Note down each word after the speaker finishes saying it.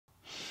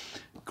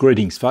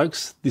Greetings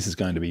folks, this is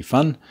going to be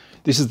fun.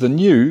 This is the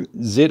new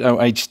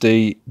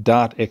ZOHD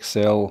Dart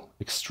XL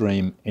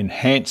Extreme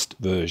Enhanced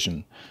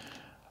version.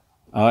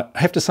 I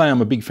have to say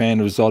I'm a big fan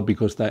of ZOHD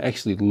because they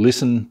actually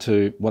listen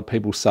to what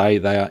people say.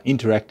 They are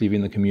interactive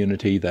in the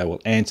community, they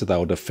will answer, they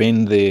will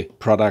defend their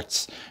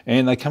products,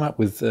 and they come up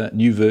with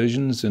new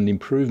versions and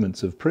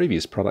improvements of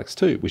previous products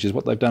too, which is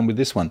what they've done with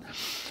this one.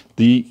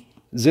 The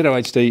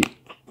ZOHD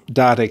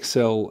Dart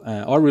XL,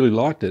 I really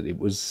liked it. It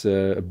was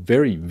a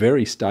very,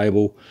 very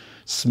stable,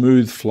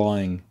 smooth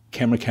flying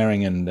camera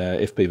carrying and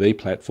FPV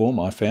platform,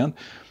 I found.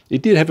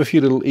 It did have a few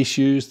little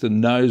issues. The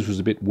nose was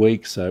a bit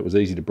weak, so it was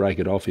easy to break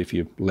it off if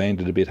you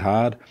landed a bit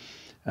hard.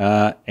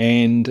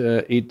 And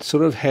it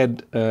sort of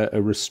had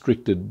a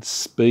restricted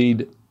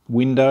speed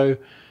window.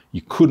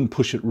 You couldn't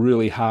push it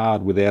really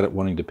hard without it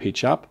wanting to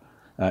pitch up.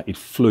 It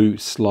flew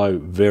slow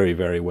very,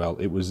 very well.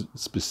 It was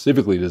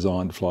specifically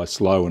designed to fly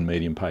slow and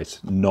medium pace,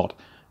 not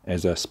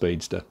as a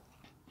speedster.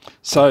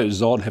 So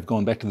ZOHD have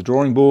gone back to the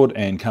drawing board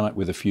and come up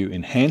with a few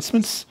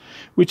enhancements,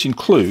 which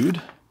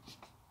include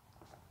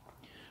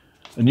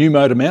a new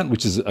motor mount,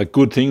 which is a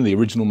good thing. The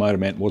original motor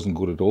mount wasn't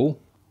good at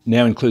all.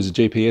 Now includes a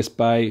GPS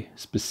bay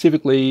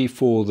specifically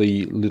for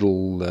the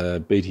little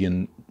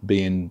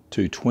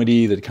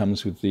BN220 that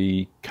comes with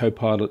the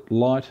Copilot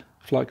Lite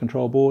flight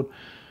control board.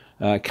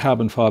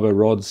 Carbon fibre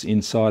rods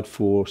inside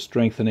for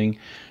strengthening,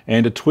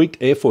 and a tweaked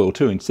airfoil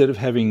too. Instead of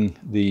having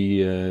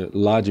the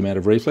large amount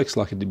of reflex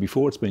like it did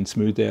before, it's been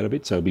smoothed out a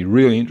bit, so it'll be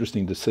really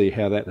interesting to see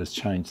how that has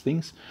changed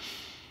things.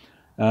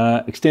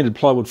 Extended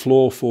plywood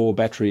floor for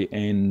battery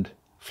and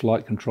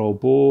flight control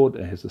board.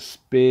 It has a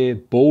spare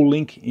ball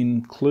link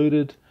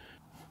included.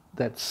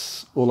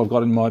 That's all I've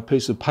got in my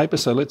piece of paper,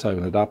 so let's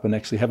open it up and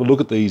actually have a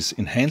look at these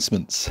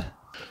enhancements.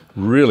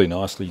 Really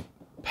nicely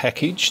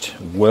packaged,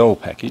 well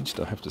packaged,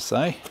 I have to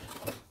say.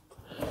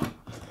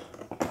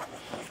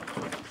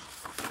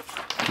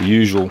 The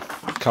usual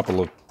couple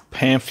of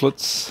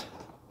pamphlets.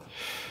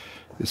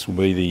 This will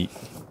be the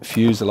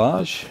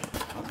fuselage.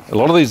 A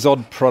lot of these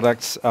ZOHD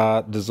products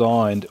are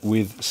designed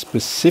with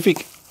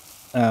specific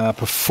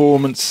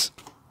performance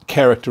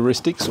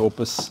characteristics or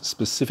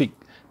specific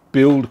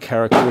build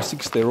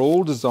characteristics. They're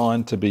all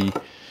designed to be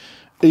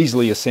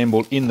easily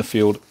assembled in the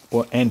field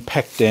and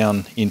packed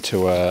down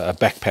into a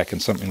backpack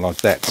and something like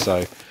that.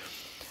 So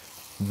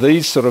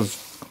these sort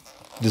of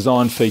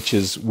design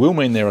features will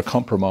mean there are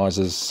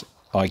compromises,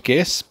 I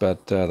guess,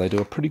 but they do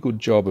a pretty good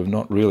job of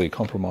not really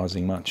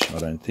compromising much, I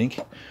don't think.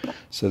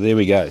 So there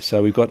we go.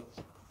 So we've got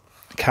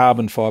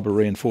carbon fibre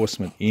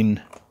reinforcement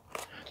in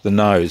the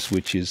nose,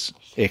 which is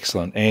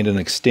excellent, and an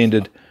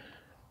extended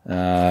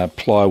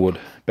plywood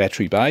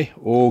battery bay,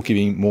 all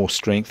giving more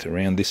strength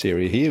around this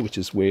area here, which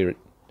is where it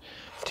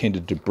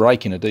tended to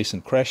break in a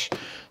decent crash.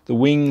 The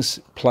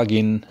wings plug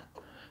in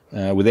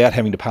without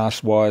having to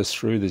pass wires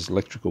through. There's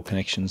electrical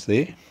connections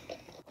there.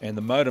 And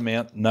the motor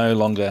mount no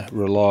longer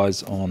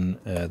relies on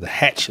the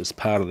hatch as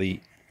part of the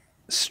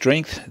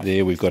strength.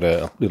 There we've got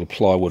a little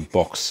plywood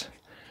box.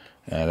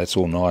 That's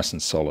all nice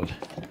and solid.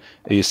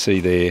 You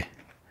see there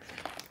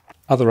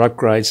other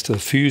upgrades to the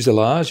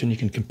fuselage, and you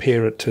can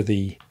compare it to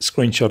the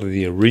screenshot of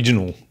the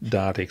original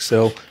Dart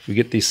XL. We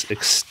get this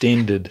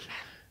extended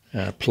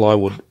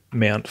plywood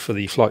mount for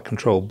the flight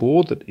control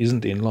board that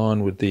isn't in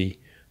line with the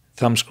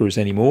thumb screws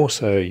anymore,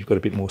 so you've got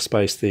a bit more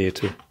space there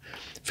to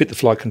fit the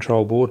flight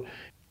control board.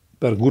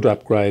 But a good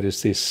upgrade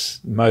is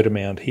this motor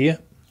mount here,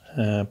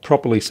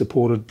 properly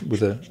supported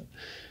with a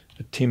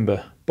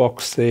timber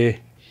box there,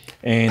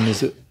 and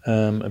there's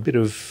a bit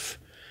of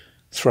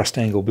thrust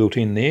angle built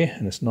in there,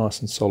 and it's nice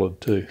and solid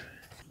too.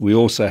 We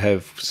also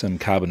have some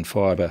carbon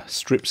fibre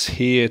strips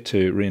here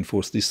to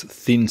reinforce this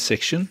thin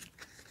section,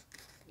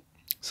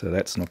 so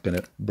that's not going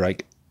to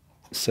break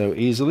so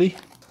easily.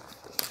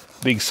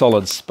 Big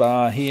solid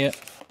spar here,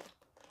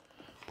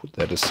 put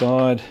that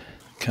aside.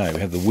 Okay, we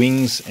have the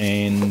wings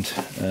and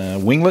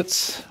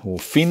winglets or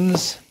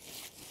fins.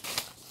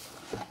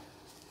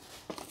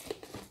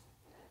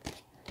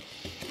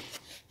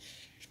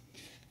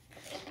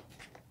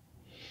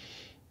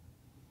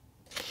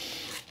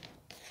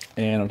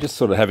 And I'm just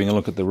sort of having a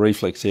look at the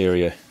reflex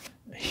area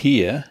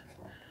here,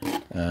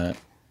 and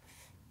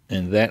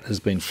that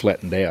has been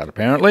flattened out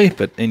apparently,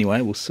 but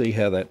anyway, we'll see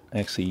how that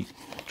actually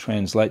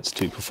translates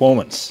to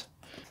performance.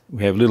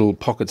 We have little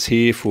pockets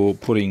here for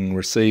putting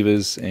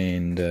receivers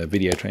and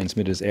video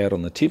transmitters out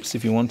on the tips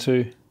if you want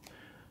to.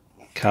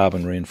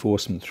 Carbon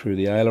reinforcement through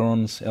the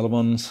ailerons.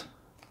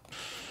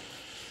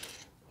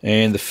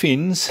 And the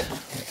fins,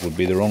 that would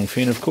be the wrong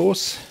fin of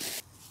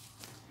course.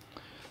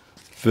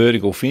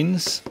 Vertical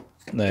fins,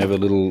 they have a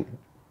little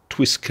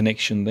twist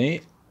connection there.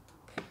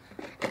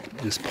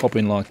 Just pop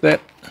in like that.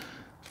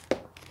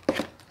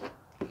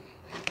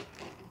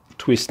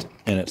 Twist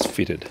and it's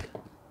fitted,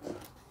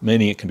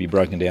 meaning it can be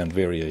broken down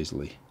very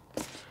easily.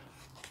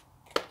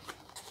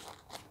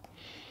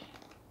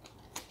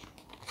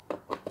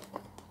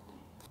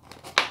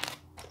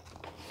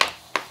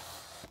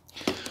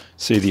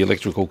 See, the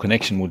electrical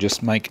connection will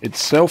just make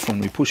itself when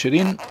we push it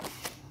in.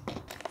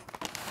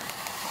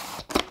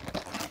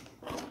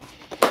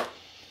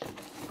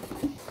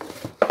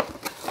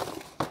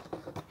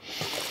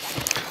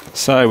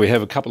 So we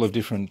have a couple of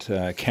different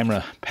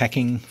camera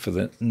packing for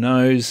the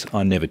nose.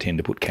 I never tend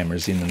to put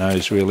cameras in the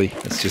nose really.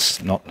 It's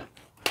just not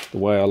the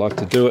way I like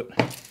to do it.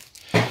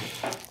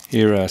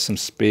 Here are some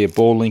spare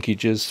ball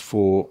linkages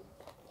for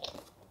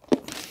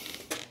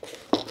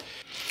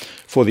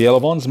the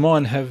Elevons.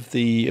 Mine have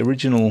the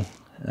original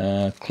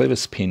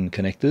clevis pin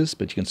connectors,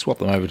 but you can swap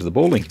them over to the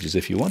ball linkages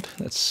if you want.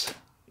 That's an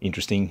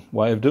interesting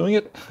way of doing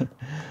it.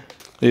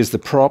 There's the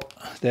prop.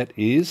 That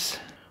is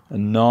a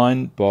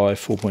 9 by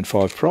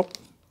 4.5 prop.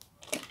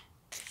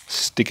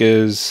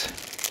 Stickers.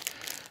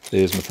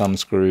 There's my thumb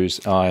screws.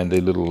 And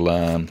the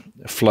little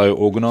flow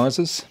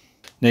organisers.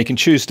 Now you can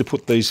choose to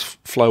put these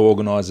flow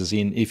organisers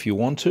in if you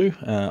want to.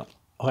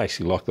 I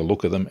actually like the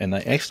look of them, and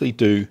they actually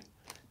do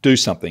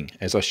something.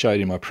 As I showed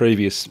in my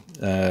previous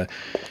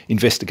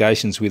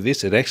investigations with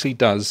this, it actually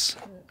does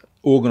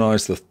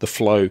organise the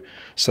flow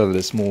so that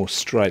it's more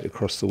straight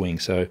across the wing.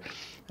 So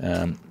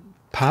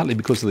partly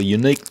because of the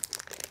unique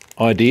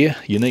idea,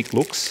 unique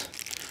looks,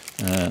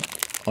 I'm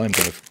going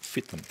to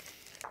fit them.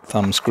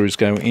 Thumb screws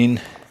go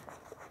in,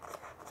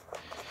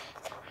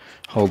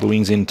 hold the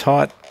wings in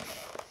tight.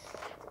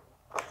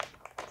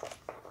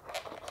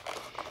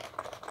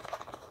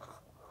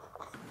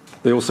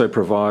 They also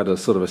provide a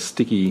sort of a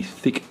sticky,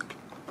 thick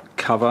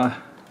cover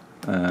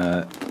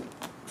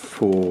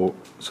for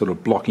sort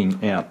of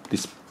blocking out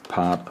this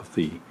part of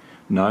the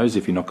nose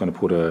if you're not going to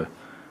put a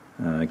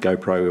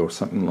GoPro or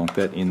something like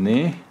that in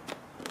there.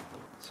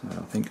 So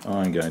I think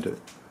I'm going to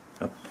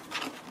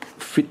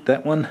fit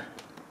that one.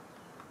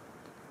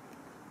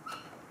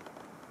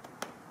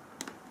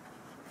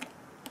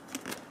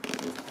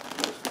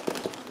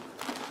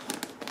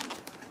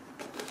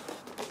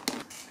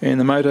 And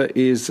the motor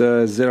is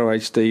a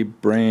ZOHD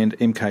brand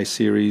MK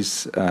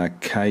series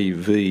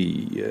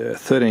KV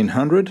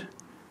 1300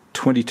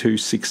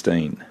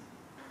 2216.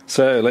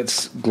 So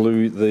let's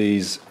glue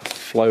these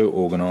flow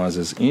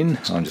organisers in.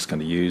 I'm just going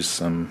to use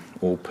some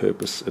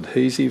all-purpose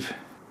adhesive.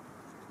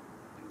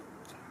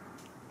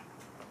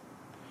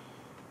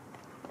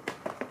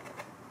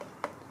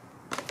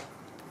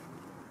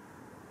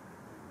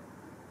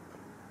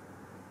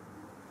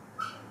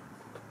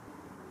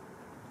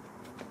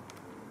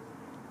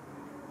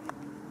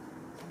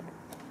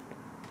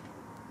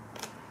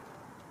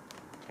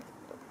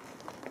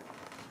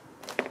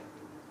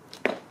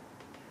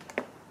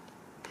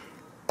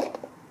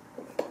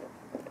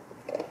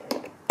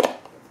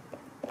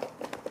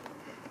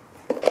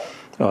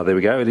 Oh, there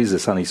we go, it is a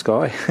sunny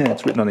sky.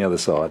 It's written on the other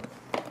side.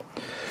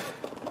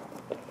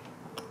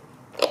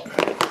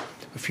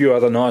 A few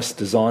other nice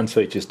design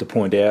features to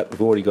point out.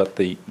 We've already got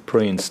the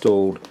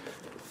pre-installed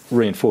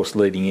reinforced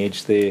leading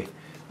edge there.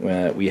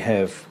 We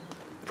have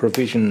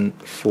provision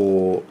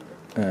for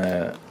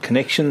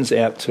connections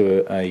out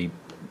to a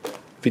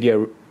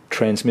video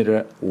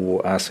transmitter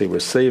or RC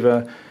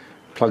receiver.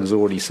 Plug's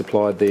already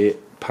supplied there,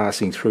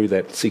 passing through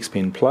that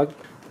 6-pin plug.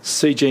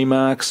 CG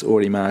marks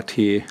already marked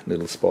here,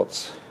 little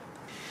spots.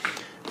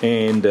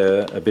 And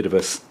a bit of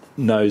a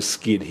nose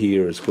skid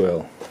here as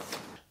well.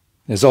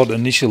 ZOHD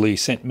initially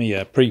sent me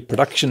a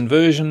pre-production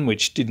version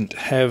which didn't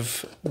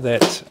have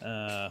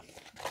that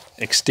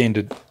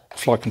extended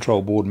flight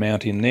control board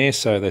mount in there,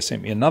 so they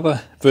sent me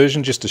another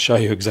version just to show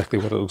you exactly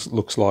what it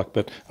looks like,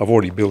 but I've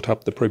already built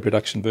up the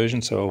pre-production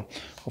version, so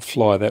I'll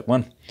fly that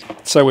one.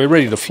 So we're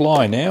ready to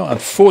fly now.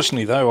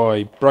 Unfortunately though,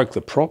 I broke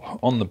the prop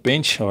on the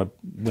bench.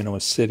 When I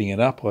was setting it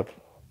up, I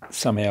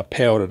somehow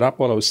powered it up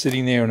while I was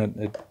sitting there and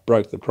it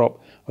broke the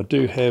prop. I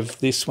do have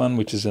this one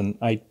which is an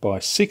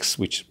 8x6,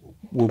 which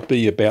will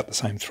be about the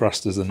same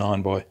thrust as the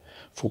 9 by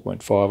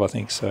 4.5 I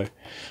think, so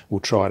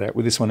we'll try it out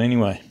with this one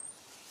anyway.